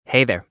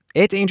Hey there,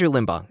 it's Andrew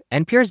Limbong.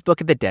 NPR's Book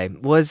of the Day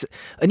was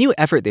a new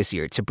effort this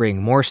year to bring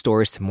more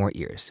stories to more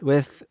ears,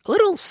 with a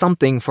little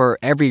something for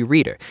every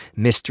reader.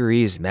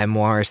 Mysteries,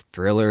 memoirs,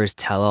 thrillers,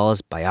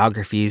 tell-alls,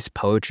 biographies,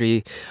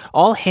 poetry,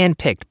 all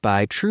handpicked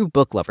by true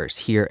book lovers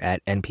here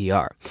at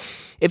NPR.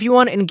 If you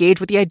want to engage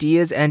with the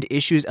ideas and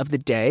issues of the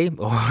day,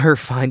 or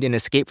find an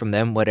escape from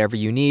them, whatever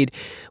you need,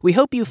 we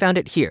hope you found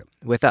it here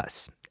with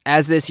us.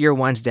 As this year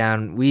winds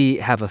down, we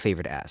have a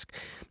favor to ask.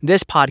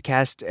 This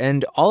podcast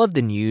and all of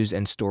the news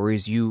and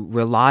stories you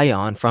rely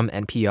on from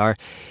NPR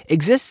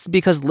exists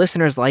because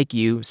listeners like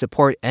you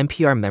support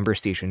NPR member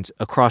stations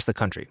across the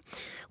country.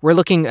 We're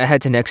looking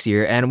ahead to next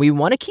year, and we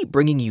want to keep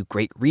bringing you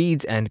great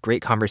reads and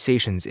great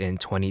conversations in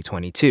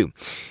 2022.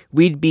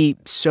 We'd be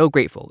so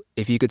grateful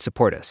if you could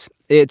support us.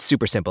 It's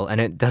super simple, and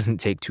it doesn't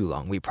take too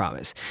long, we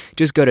promise.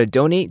 Just go to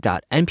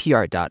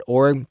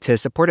donate.npr.org to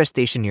support a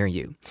station near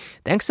you.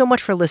 Thanks so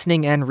much for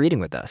listening and reading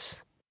with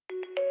us.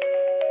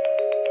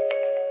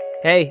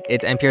 Hey,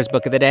 it's NPR's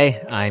Book of the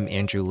Day. I'm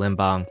Andrew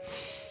Limbong.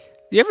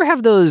 Do you ever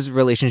have those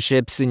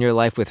relationships in your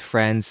life with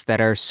friends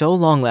that are so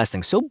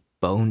long-lasting, so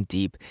bone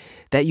deep,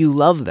 that you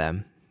love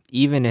them,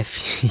 even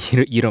if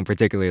you don't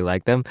particularly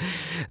like them?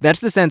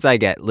 That's the sense I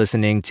get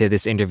listening to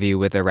this interview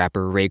with the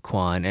rapper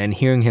Raekwon and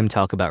hearing him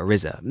talk about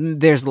RZA.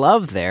 There's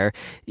love there,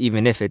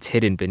 even if it's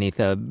hidden beneath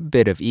a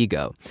bit of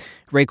ego.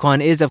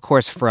 Raekwon is, of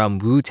course, from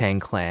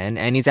Wu-Tang Clan,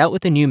 and he's out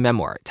with a new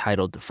memoir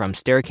titled From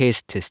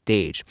Staircase to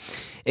Stage.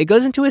 It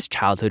goes into his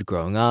childhood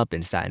growing up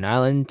in Staten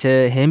Island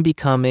to him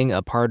becoming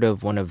a part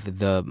of one of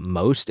the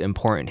most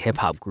important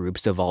hip-hop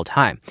groups of all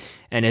time.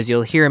 And as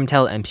you'll hear him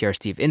tell NPR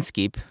Steve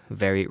Inskeep,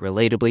 very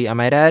relatably, I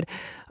might add,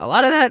 a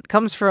lot of that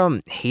comes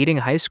from hating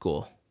high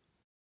school.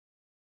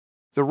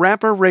 The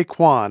rapper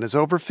Raekwon is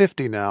over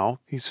 50 now.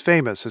 He's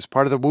famous as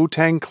part of the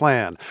Wu-Tang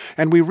Clan,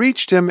 and we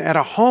reached him at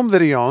a home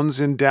that he owns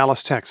in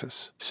Dallas,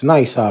 Texas. It's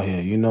nice out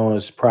here.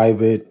 It's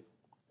private,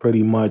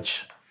 pretty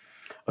much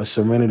a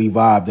serenity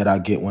vibe that I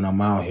get when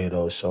I'm out here,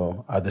 though.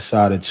 So I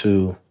decided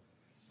to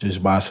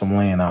just buy some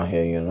land out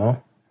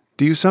here,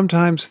 Do you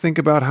sometimes think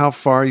about how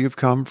far you've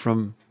come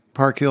from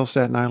Park Hill,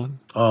 Staten Island?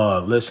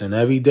 Listen,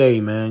 every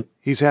day, man.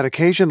 He's had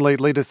occasion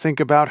lately to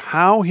think about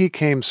how he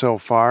came so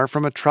far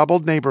from a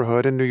troubled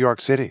neighborhood in New York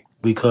City.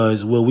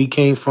 Because where we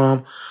came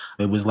from,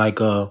 it was like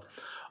a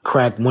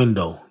cracked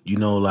window. You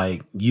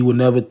would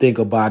never think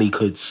a body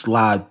could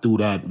slide through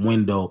that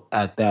window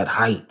at that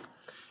height.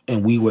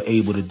 And we were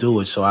able to do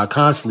it. So I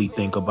constantly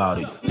think about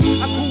it.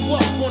 I grew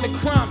up on the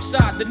crime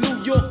side, the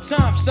New York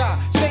Times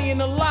side.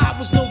 Staying alive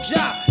was no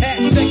job,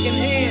 had second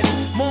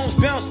hands. Moms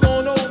bounced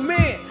on old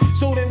men.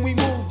 So then we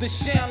moved to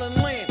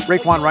Shaolin Land.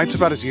 Raekwon writes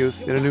about his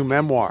youth in a new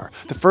memoir.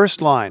 The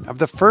first line of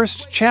the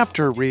first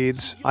chapter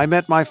reads, "I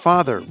met my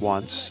father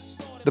once."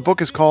 The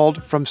book is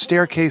called From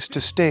Staircase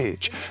to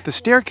Stage. The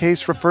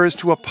staircase refers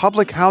to a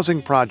public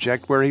housing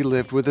project where he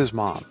lived with his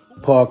mom.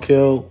 Park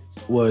Hill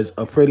was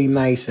a pretty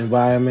nice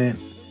environment.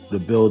 The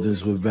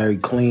buildings were very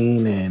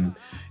clean, and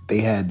they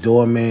had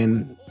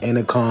doormen,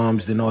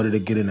 intercoms in order to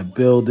get in the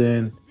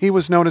building. He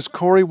was known as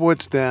Corey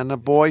Woods then, a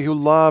boy who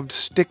loved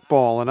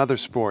stickball and other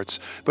sports.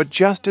 But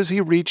just as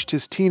he reached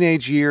his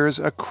teenage years,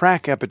 a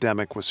crack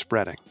epidemic was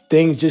spreading.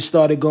 Things just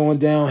started going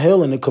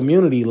downhill in the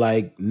community,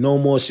 like no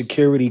more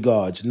security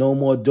guards, no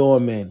more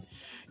doormen.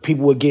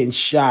 People were getting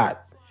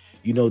shot.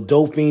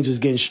 Dope fiends was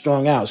getting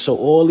strung out. So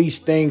all these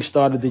things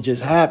started to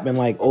just happen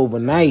like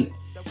overnight.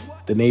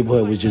 The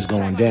neighborhood was just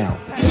going down.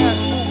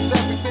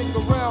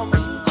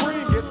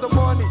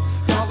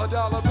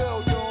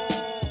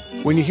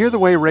 When you hear the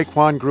way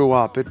Raekwon grew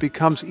up, it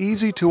becomes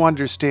easy to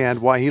understand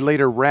why he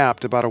later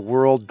rapped about a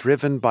world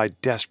driven by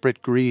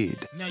desperate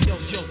greed. Now, yo,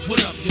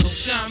 what up, yo?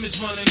 Time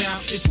is running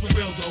out, it's for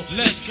real, though.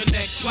 Let's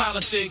connect,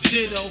 politic,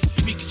 ditto.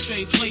 We can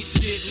trade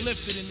places,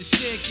 lifted in the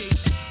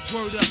staircase.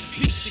 Word up,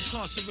 peace,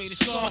 incarcerated,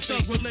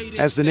 Scarface related.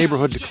 As the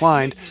neighborhood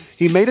declined,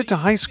 he made it to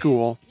high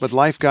school, but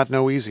life got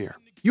no easier.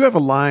 You have a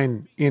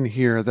line in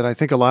here that I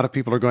think a lot of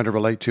people are going to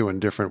relate to in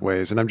different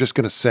ways, and I'm just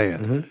going to say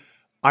it. Mm-hmm.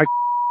 I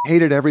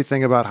hated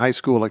everything about high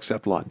school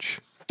except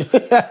lunch.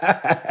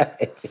 I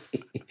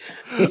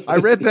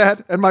read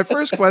that, and my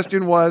first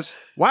question was,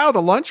 wow,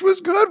 the lunch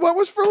was good? What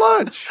was for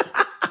lunch?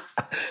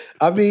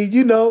 I mean,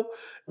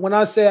 when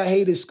I say I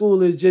hated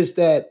school, it's just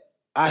that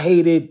I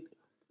hated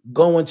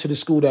going to the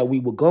school that we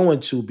were going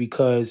to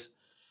because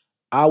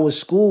our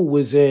school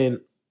was in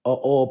an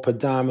all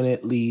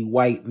predominantly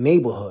white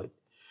neighborhood.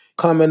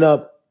 Coming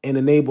up in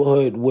a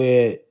neighborhood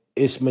where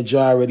it's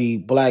majority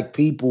black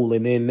people,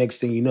 and then next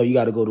thing you know, you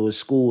got to go to a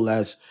school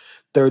that's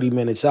 30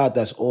 minutes out,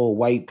 that's all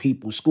white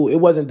people school.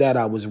 It wasn't that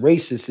I was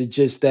racist. It's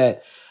just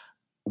that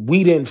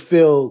we didn't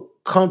feel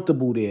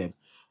comfortable there.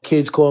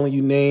 Kids calling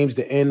you names,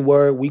 the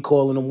N-word, we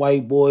calling them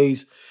white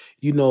boys.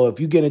 If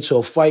you get into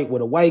a fight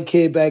with a white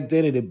kid back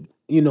then,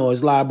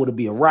 it's liable to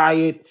be a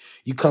riot.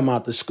 You come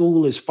out to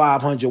school, there's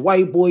 500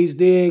 white boys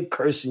there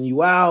cursing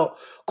you out,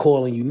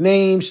 calling you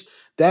names.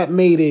 That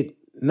made it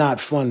not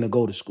fun to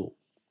go to school.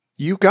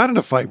 You got in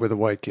a fight with a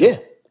white kid? Yeah,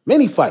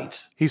 many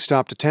fights. He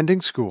stopped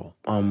attending school.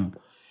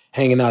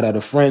 Hanging out at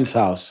a friend's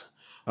house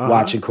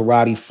watching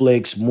karate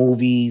flicks,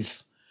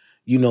 movies,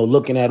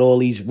 looking at all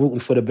these rooting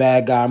for the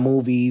bad guy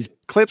movies.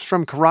 Clips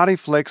from karate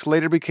flicks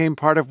later became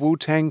part of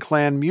Wu-Tang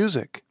Clan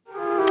music.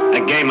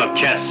 A game of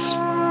chess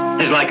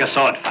is like a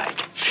sword fight.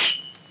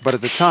 But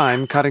at the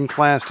time, cutting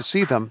class to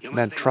see them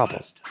meant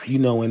trouble.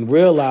 And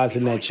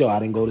realizing that, I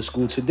didn't go to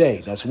school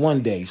today. That's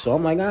one day. So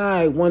I'm like, all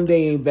right, one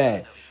day ain't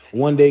bad.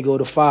 One day go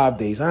to 5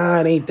 days. It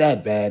ain't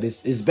that bad.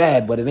 It's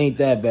bad, but it ain't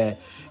that bad.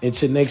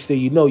 Until next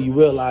thing you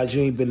realize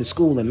you ain't been to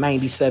school in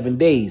 97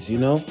 days,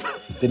 Then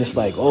it's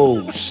like,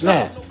 oh,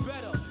 snap.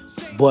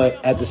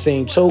 But at the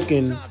same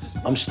token,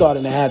 I'm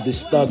starting to have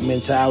this thug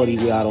mentality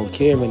where I don't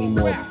care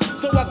anymore.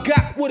 So I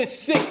got with a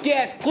sick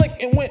ass click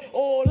and went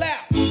all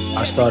out.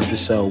 I started to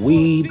sell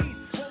weed,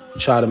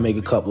 try to make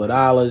a couple of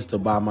dollars to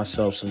buy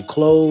myself some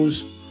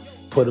clothes,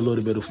 put a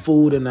little bit of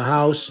food in the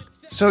house.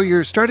 So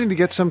you're starting to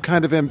get some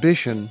kind of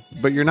ambition,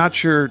 but you're not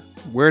sure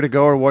where to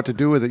go or what to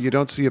do with it. You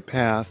don't see a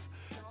path.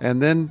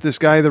 And then this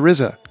guy, the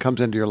RZA,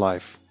 comes into your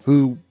life,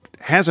 who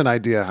has an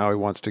idea how he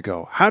wants to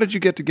go. How did you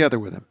get together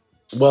with him?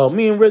 Well,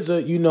 me and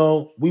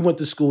RZA, we went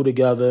to school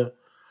together,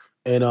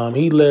 and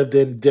he lived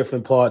in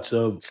different parts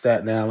of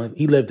Staten Island.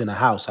 He lived in a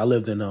house. I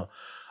lived in the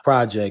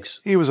projects.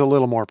 He was a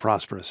little more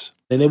prosperous.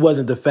 And it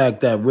wasn't the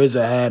fact that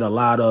RZA had a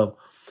lot of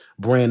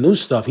brand new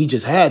stuff. He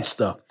just had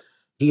stuff.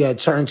 He had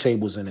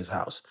turntables in his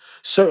house.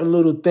 Certain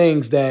little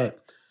things that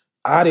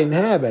I didn't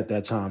have at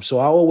that time. So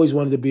I always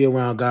wanted to be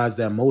around guys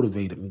that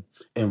motivated me.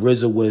 And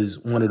RZA was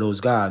one of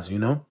those guys,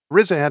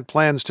 RZA had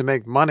plans to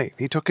make money.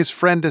 He took his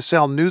friend to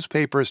sell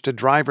newspapers to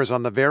drivers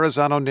on the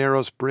Verrazano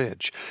Narrows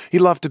Bridge. He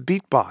loved to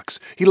beatbox.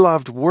 He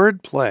loved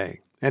wordplay.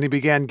 And he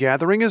began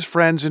gathering his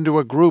friends into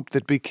a group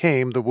that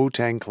became the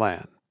Wu-Tang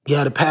Clan. He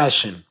had a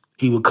passion.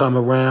 He would come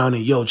around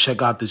and,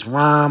 check out this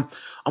rhyme.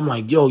 I'm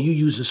like, you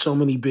using so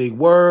many big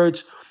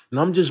words. And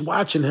I'm just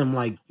watching him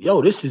like,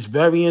 this is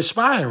very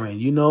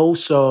inspiring,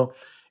 So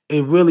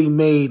it really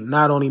made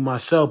not only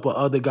myself, but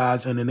other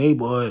guys in the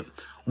neighborhood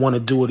want to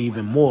do it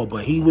even more.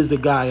 But he was the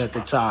guy at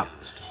the top,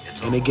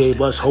 and it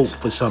gave us hope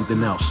for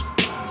something else.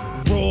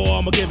 Raw,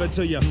 I'ma give it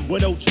to you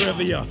with no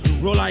trivia.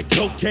 Roll like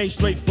cocaine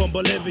straight from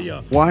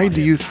Bolivia. Why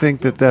do you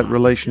think that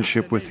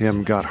relationship with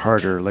him got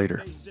harder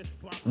later?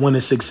 When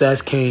the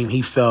success came,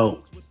 he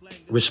felt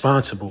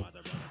responsible.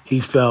 He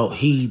felt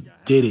he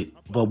did it.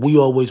 But we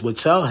always would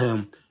tell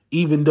him,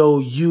 even though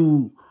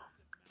you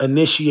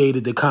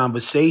initiated the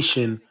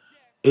conversation,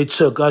 it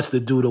took us to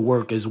do the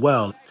work as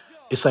well.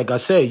 It's like I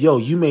said,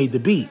 you made the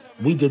beat.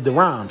 We did the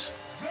rhymes.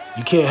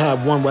 You can't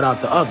have one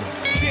without the other.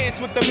 Dance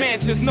with the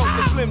mantis, note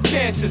the slim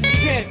chances.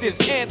 Chant this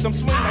anthem,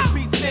 swing like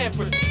beat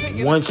samples.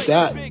 Once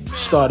that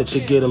started to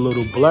get a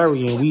little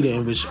blurry and we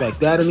didn't respect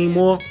that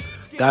anymore,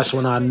 that's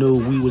when I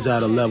knew we was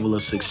at a level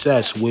of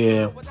success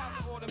where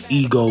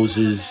egos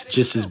is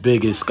just as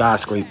big as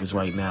skyscrapers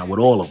right now with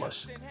all of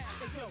us.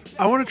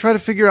 I want to try to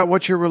figure out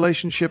what your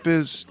relationship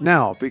is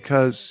now,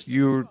 because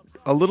you're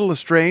a little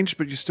estranged,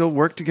 but you still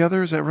work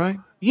together. Is that right?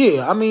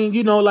 Yeah, I mean,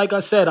 like I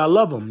said, I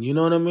love him. You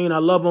know what I mean? I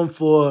love him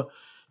for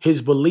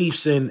his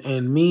beliefs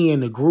and me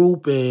and the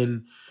group.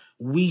 And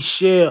we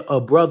share a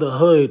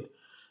brotherhood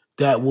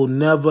that will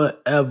never,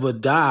 ever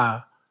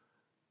die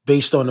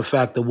based on the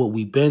fact of what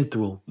we've been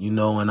through,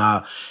 And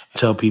I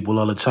tell people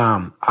all the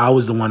time, I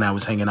was the one that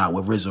was hanging out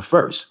with RZA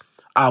first.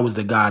 I was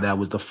the guy that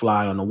was the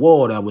fly on the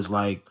wall that was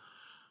like,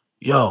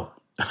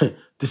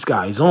 this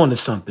guy is on to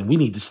something. We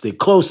need to stick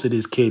close to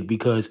this kid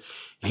because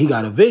he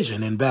got a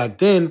vision. And back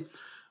then,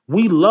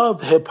 we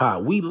loved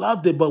hip-hop. We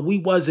loved it, but we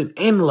wasn't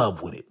in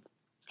love with it.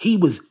 He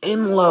was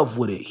in love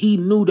with it. He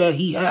knew that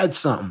he had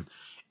something.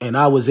 And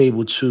I was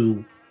able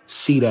to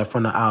see that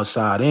from the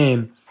outside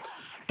in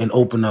and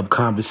open up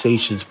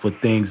conversations for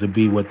things to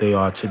be what they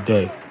are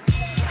today.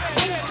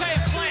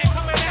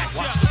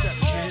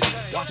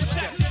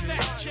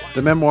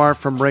 The memoir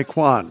from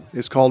Raekwon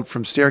is called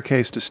From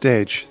Staircase to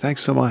Stage.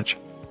 Thanks so much.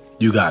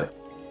 You got it.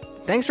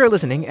 Thanks for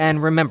listening,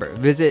 and remember,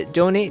 visit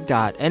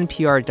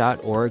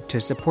donate.npr.org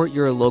to support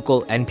your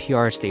local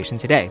NPR station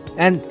today.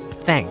 And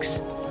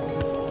thanks.